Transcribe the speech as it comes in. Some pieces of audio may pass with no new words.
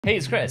Hey,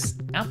 it's Chris.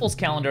 Apple's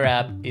calendar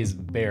app is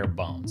bare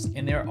bones,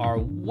 and there are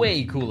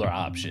way cooler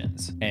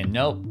options. And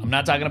nope, I'm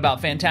not talking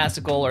about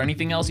fantastical or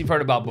anything else you've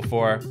heard about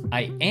before.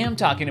 I am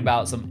talking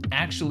about some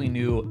actually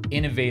new,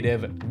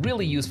 innovative,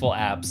 really useful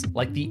apps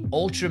like the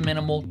ultra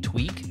minimal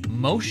Tweak,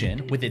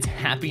 Motion with its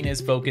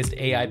happiness-focused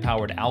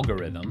AI-powered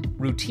algorithm,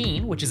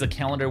 Routine, which is a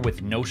calendar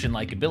with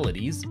Notion-like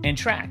abilities, and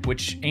Track,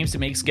 which aims to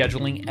make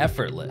scheduling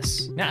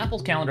effortless. Now,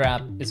 Apple's calendar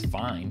app is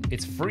fine.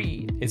 It's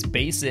free, it's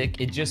basic,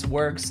 it just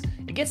works.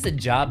 It gets the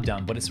job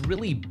done, but it's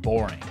really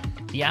boring.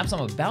 The apps I'm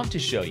about to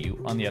show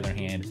you, on the other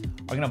hand,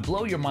 are gonna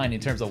blow your mind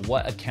in terms of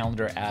what a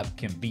calendar app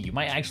can be. You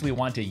might actually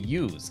want to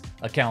use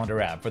a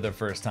calendar app for the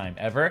first time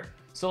ever.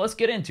 So let's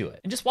get into it.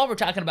 And just while we're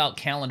talking about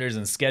calendars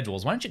and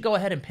schedules, why don't you go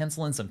ahead and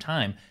pencil in some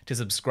time to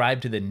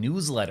subscribe to the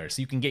newsletter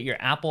so you can get your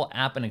Apple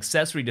app and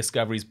accessory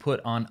discoveries put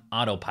on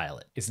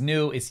autopilot. It's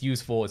new, it's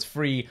useful, it's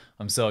free.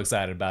 I'm so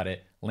excited about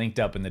it. Linked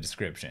up in the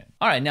description.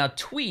 All right, now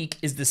Tweak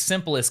is the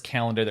simplest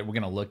calendar that we're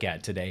gonna look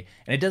at today,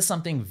 and it does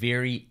something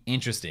very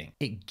interesting.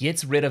 It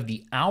gets rid of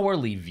the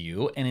hourly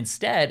view, and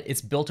instead it's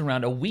built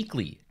around a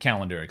weekly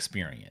calendar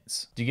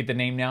experience. Do you get the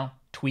name now?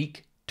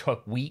 Tweak,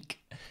 Tweak.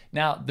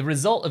 Now, the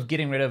result of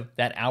getting rid of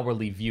that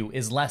hourly view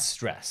is less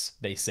stress,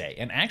 they say,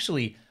 and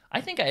actually, I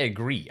think I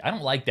agree. I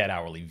don't like that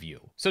hourly view.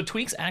 So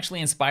Tweak's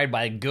actually inspired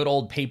by good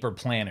old paper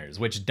planners,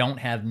 which don't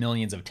have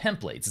millions of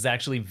templates. It's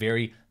actually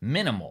very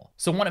minimal.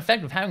 So one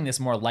effect of having this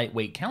more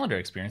lightweight calendar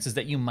experience is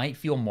that you might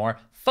feel more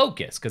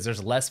focused because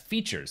there's less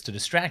features to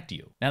distract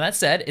you. Now that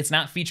said, it's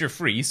not feature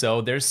free,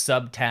 so there's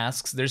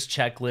subtasks, there's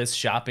checklists,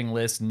 shopping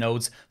lists,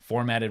 notes,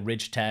 formatted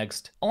rich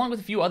text, along with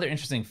a few other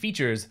interesting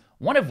features,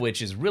 one of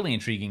which is really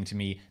intriguing to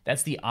me.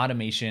 That's the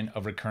automation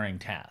of recurring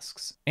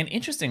tasks. And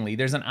interestingly,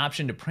 there's an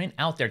option to print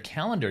out their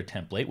calendar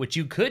template, which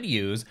you could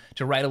use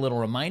to write a little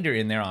reminder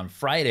in there on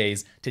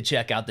Fridays to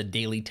check out the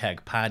Daily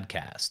Tech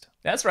podcast.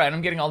 That's right,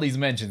 I'm getting all these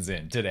mentions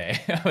in today.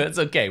 That's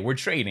okay, we're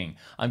trading.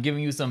 I'm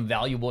giving you some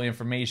valuable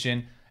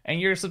information and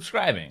you're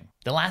subscribing.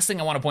 The last thing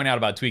I want to point out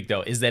about Tweak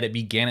though is that it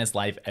began its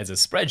life as a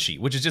spreadsheet,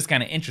 which is just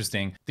kind of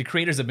interesting. The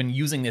creators have been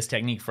using this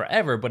technique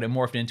forever, but it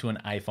morphed into an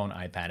iPhone,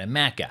 iPad, and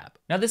Mac app.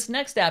 Now this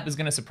next app is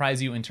going to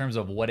surprise you in terms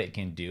of what it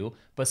can do,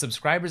 but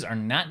subscribers are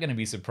not going to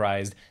be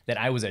surprised that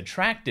I was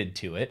attracted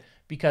to it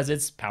because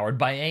it's powered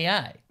by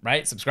AI,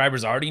 right?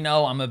 Subscribers already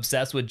know I'm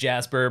obsessed with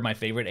Jasper, my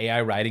favorite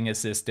AI writing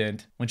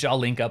assistant, which I'll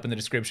link up in the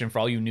description for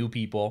all you new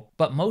people.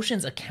 But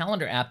Motion's a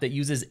calendar app that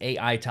uses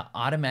AI to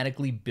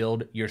automatically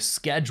build your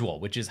schedule,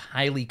 which is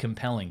highly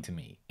compelling to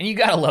me. And you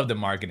gotta love the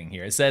marketing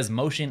here. It says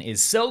Motion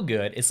is so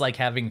good, it's like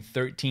having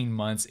 13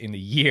 months in the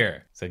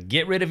year. So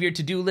get rid of your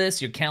to-do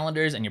lists, your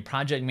calendars, and your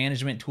project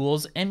management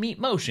tools and meet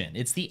Motion.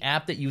 It's the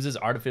app that uses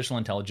artificial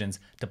intelligence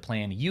to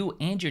plan you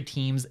and your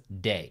team's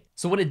day.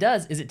 So what it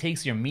does is it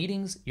takes your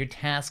meetings, your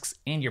tasks,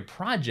 and your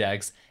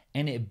projects,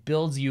 and it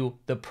builds you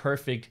the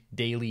perfect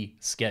daily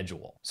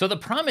schedule. So the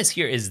promise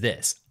here is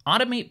this: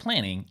 automate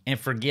planning and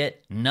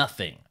forget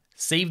nothing.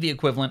 Save the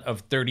equivalent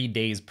of 30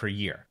 days per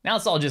year. Now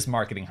it's all just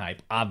marketing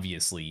hype,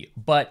 obviously,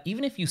 but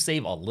even if you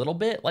save a little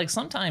bit, like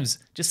sometimes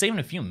just saving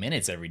a few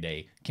minutes every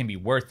day can be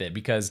worth it,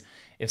 because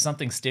if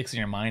something sticks in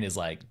your mind is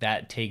like,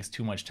 that takes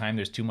too much time,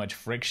 there's too much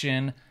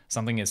friction,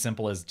 something as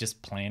simple as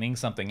just planning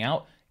something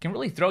out can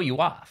really throw you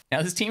off.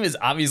 Now this team is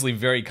obviously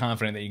very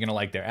confident that you're gonna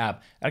like their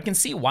app. I can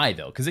see why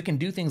though, because it can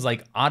do things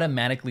like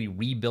automatically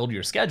rebuild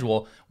your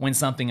schedule when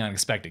something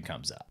unexpected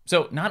comes up.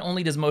 So not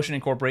only does Motion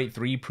incorporate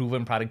 3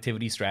 proven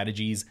productivity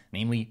strategies,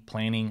 namely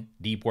planning,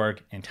 deep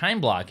work, and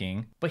time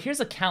blocking, but here's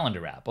a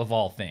calendar app of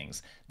all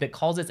things that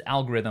calls its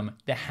algorithm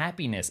the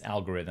happiness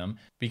algorithm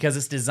because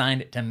it's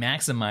designed to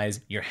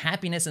maximize your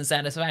happiness and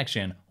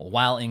satisfaction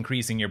while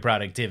increasing your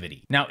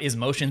productivity. Now, is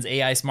Motion's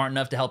AI smart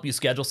enough to help you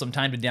schedule some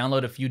time to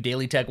download a few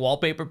Daily Tech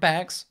wallpaper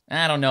packs?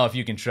 I don't know if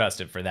you can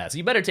trust it for that, so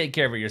you better take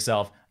care of it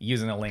yourself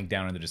using the link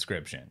down in the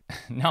description.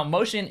 Now,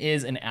 Motion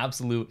is an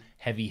absolute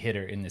heavy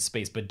hitter in this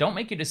space, but don't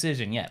make your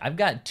decision yet. I've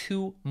got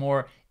 2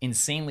 more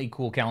insanely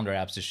cool calendar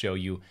apps to show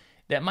you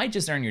that might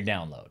just earn your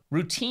download.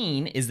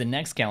 Routine is the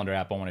next calendar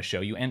app I want to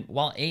show you, and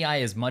while AI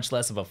is much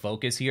less of a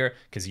focus here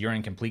because you're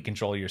in complete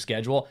control of your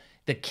schedule,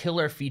 the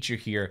killer feature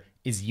here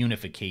is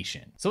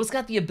unification. So it's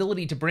got the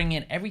ability to bring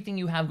in everything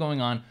you have going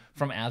on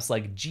from apps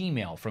like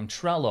Gmail, from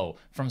Trello,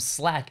 from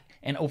Slack,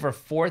 and over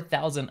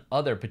 4,000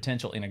 other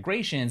potential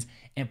integrations,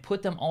 and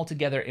put them all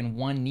together in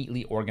one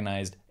neatly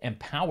organized and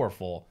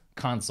powerful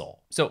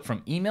console. So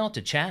from email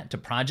to chat to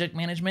project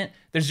management,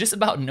 there's just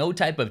about no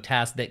type of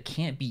task that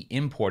can't be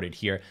imported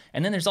here.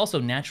 And then there's also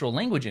natural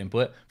language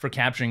input for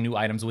capturing new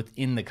items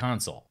within the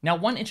console. Now,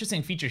 one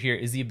interesting feature here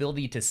is the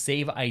ability to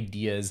save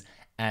ideas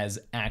as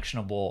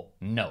actionable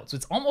notes.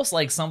 It's almost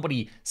like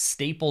somebody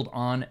stapled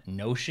on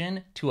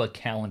Notion to a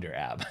calendar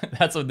app.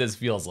 That's what this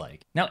feels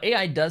like. Now,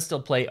 AI does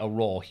still play a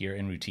role here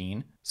in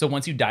Routine, So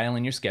once you dial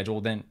in your schedule,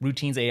 then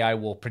Routines AI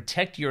will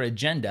protect your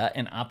agenda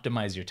and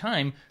optimize your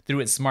time through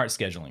its smart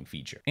scheduling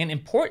feature. And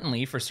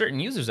importantly, for certain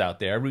users out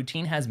there,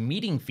 Routine has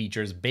meeting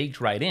features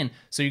baked right in,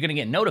 so you're gonna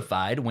get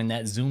notified when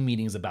that Zoom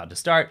meeting is about to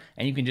start,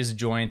 and you can just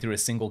join through a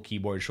single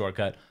keyboard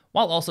shortcut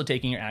while also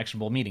taking your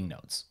actionable meeting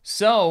notes.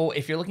 So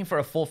if you're looking for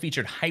a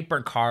full-featured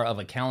hypercar of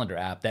a calendar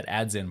app that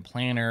adds in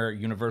planner,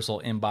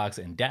 universal inbox,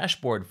 and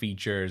dashboard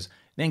features,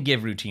 then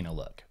give Routine a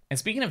look. And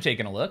speaking of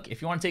taking a look,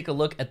 if you want to take a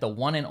look at the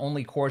one and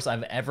only course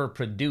I've ever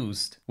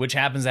produced, which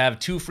happens to have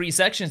 2 free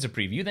sections to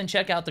preview, then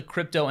check out the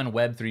Crypto and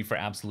Web3 for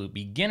Absolute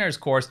Beginners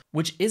course,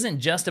 which isn't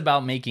just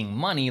about making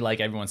money like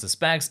everyone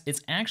suspects,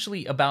 it's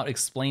actually about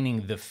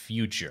explaining the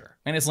future.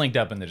 And it's linked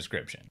up in the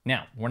description.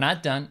 Now, we're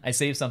not done. I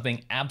saved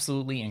something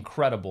absolutely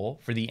incredible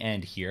for the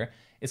end here.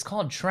 It's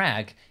called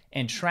Track,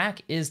 and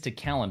Track is to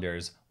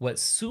calendars what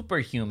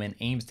Superhuman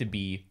aims to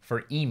be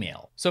for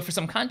email. So for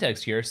some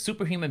context here,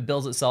 Superhuman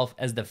bills itself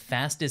as the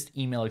fastest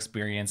email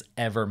experience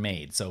ever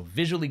made. So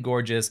visually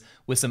gorgeous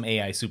with some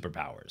AI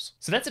superpowers.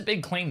 So that's a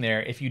big claim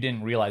there if you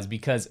didn't realize,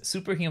 because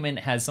Superhuman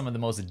has some of the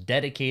most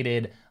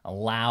dedicated,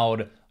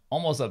 loud,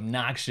 almost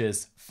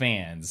obnoxious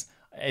fans.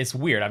 It's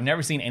weird. I've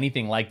never seen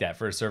anything like that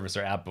for a service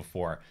or app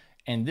before.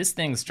 And this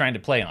thing's trying to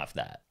play off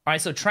that. All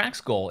right, so Track's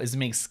goal is to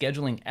make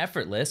scheduling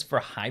effortless for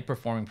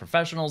high-performing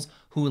professionals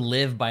who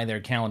live by their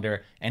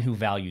calendar and who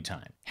value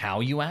time. How,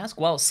 you ask?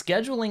 Well,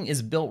 scheduling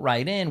is built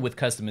right in with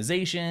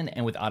customization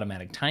and with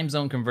automatic time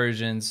zone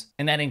conversions,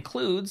 and that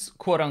includes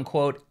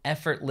quote-unquote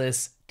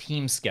effortless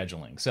team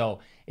scheduling. So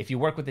if you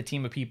work with a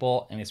team of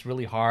people and it's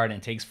really hard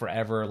and takes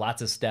forever,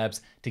 lots of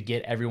steps to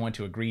get everyone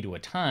to agree to a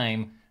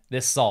time,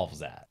 this solves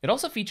that. It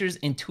also features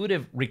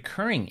intuitive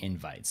recurring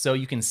invites, so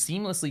you can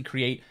seamlessly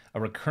create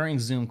a recurring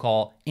Zoom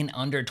call in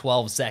under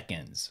 12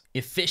 seconds.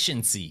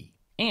 Efficiency.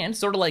 And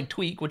sort of like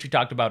Tweak, which we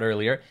talked about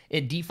earlier,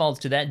 it defaults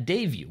to that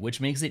day view,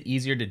 which makes it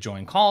easier to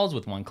join calls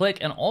with one click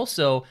and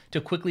also to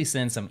quickly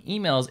send some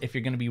emails if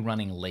you're gonna be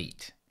running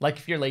late. Like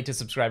if you're late to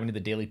subscribing to the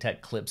Daily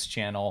Tech Clips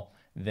channel,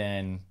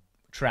 then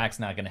Track's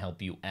not gonna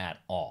help you at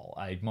all.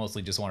 I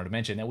mostly just wanted to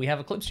mention that we have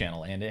a Clips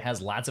channel and it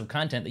has lots of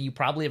content that you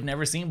probably have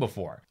never seen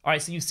before. All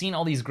right, so you've seen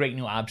all these great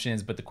new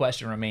options, but the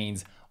question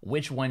remains,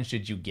 which one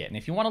should you get? And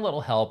if you want a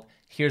little help,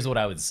 here's what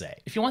I would say.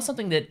 If you want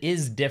something that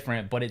is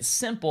different, but it's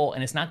simple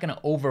and it's not gonna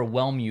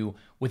overwhelm you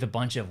with a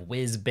bunch of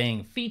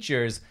whiz-bang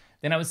features,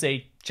 then I would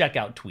say check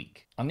out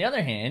Tweak. On the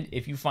other hand,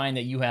 if you find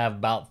that you have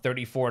about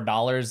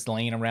 $34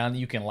 laying around that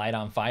you can light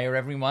on fire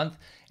every month,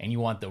 and you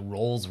want the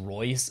Rolls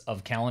Royce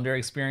of calendar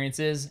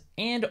experiences,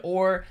 and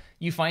or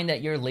you find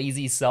that your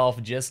lazy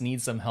self just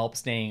needs some help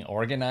staying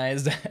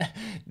organized,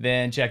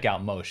 then check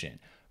out Motion.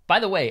 By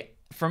the way,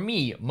 for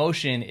me,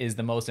 Motion is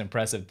the most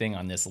impressive thing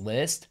on this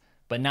list,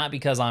 but not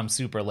because I'm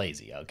super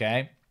lazy,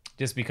 okay?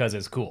 Just because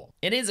it's cool.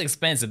 It is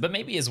expensive, but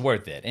maybe it's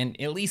worth it, and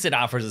at least it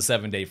offers a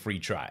 7-day free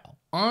trial.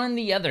 On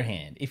the other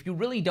hand, if you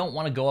really don't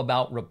want to go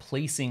about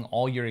replacing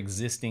all your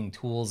existing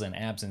tools and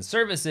apps and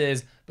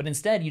services, but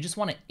instead you just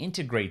want to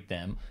integrate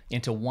them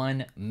into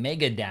one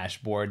mega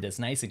dashboard that's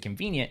nice and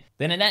convenient,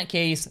 then in that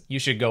case, you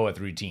should go with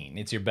Routine.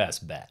 It's your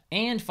best bet.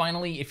 And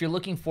finally, if you're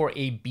looking for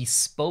a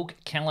bespoke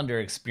calendar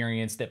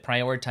experience that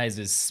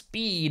prioritizes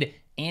speed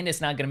and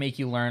it's not going to make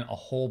you learn a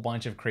whole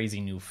bunch of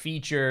crazy new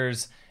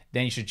features,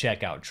 then you should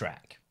check out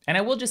Track. And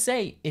I will just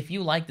say, if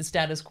you like the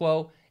status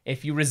quo,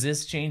 if you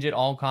resist change at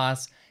all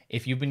costs,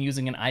 if you've been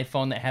using an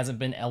iPhone that hasn't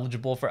been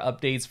eligible for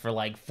updates for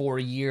like 4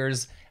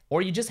 years,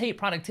 or you just hate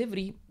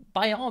productivity,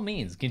 by all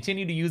means,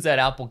 continue to use that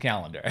Apple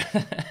Calendar.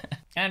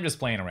 I'm just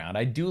playing around.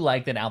 I do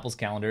like that Apple's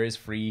Calendar is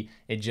free.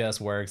 It just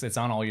works. It's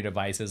on all your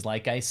devices,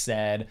 like I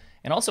said,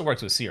 and also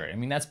works with Siri. I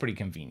mean, that's pretty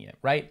convenient,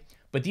 right?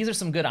 But these are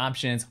some good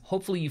options.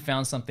 Hopefully you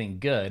found something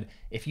good.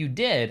 If you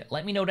did,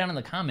 let me know down in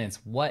the comments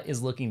what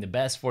is looking the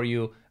best for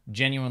you.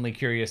 Genuinely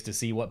curious to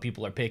see what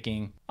people are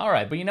picking. All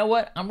right, but you know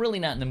what? I'm really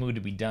not in the mood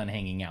to be done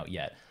hanging out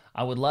yet.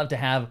 I would love to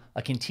have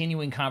a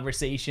continuing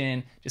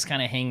conversation, just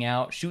kind of hang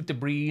out, shoot the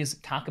breeze,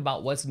 talk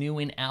about what's new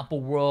in Apple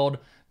world,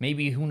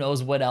 maybe who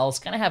knows what else,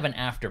 kind of have an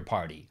after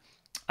party.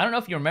 I don't know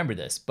if you remember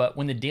this, but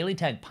when the Daily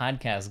Tech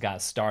podcast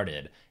got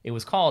started, it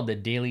was called the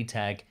Daily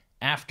Tech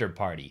After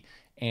Party.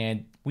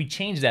 And we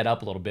changed that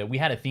up a little bit. We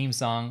had a theme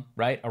song,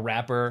 right? A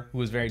rapper who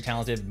was very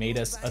talented made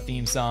us a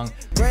theme song.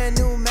 Brand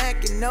new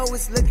Mac and know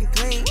it's looking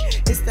clean.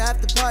 It's the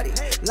after party,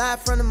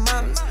 live from the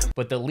mountains.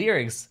 But the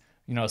lyrics,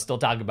 you know, still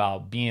talk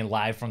about being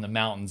live from the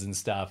mountains and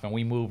stuff. And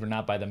we move, we're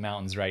not by the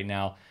mountains right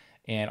now.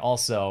 And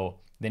also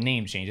the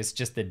name change. It's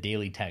just the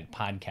Daily Tech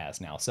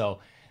podcast now. So,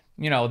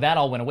 you know, that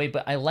all went away.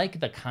 But I like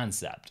the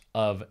concept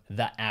of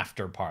the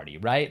after party,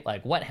 right?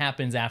 Like what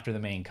happens after the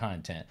main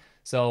content.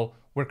 So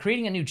we're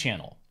creating a new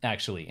channel,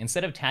 actually.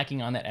 Instead of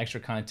tacking on that extra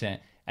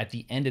content at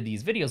the end of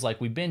these videos like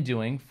we've been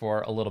doing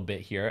for a little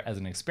bit here as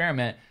an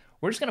experiment,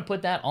 we're just gonna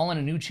put that all in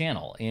a new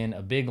channel in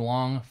a big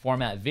long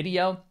format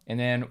video, and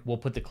then we'll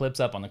put the clips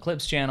up on the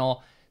Clips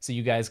channel so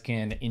you guys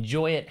can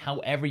enjoy it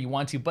however you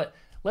want to. But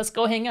let's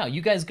go hang out.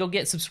 You guys go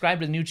get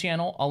subscribed to the new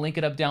channel. I'll link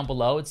it up down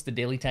below. It's the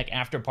Daily Tech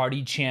After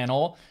Party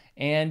channel,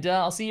 and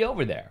I'll see you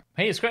over there.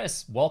 Hey, it's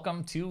Chris.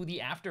 Welcome to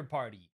the After Party.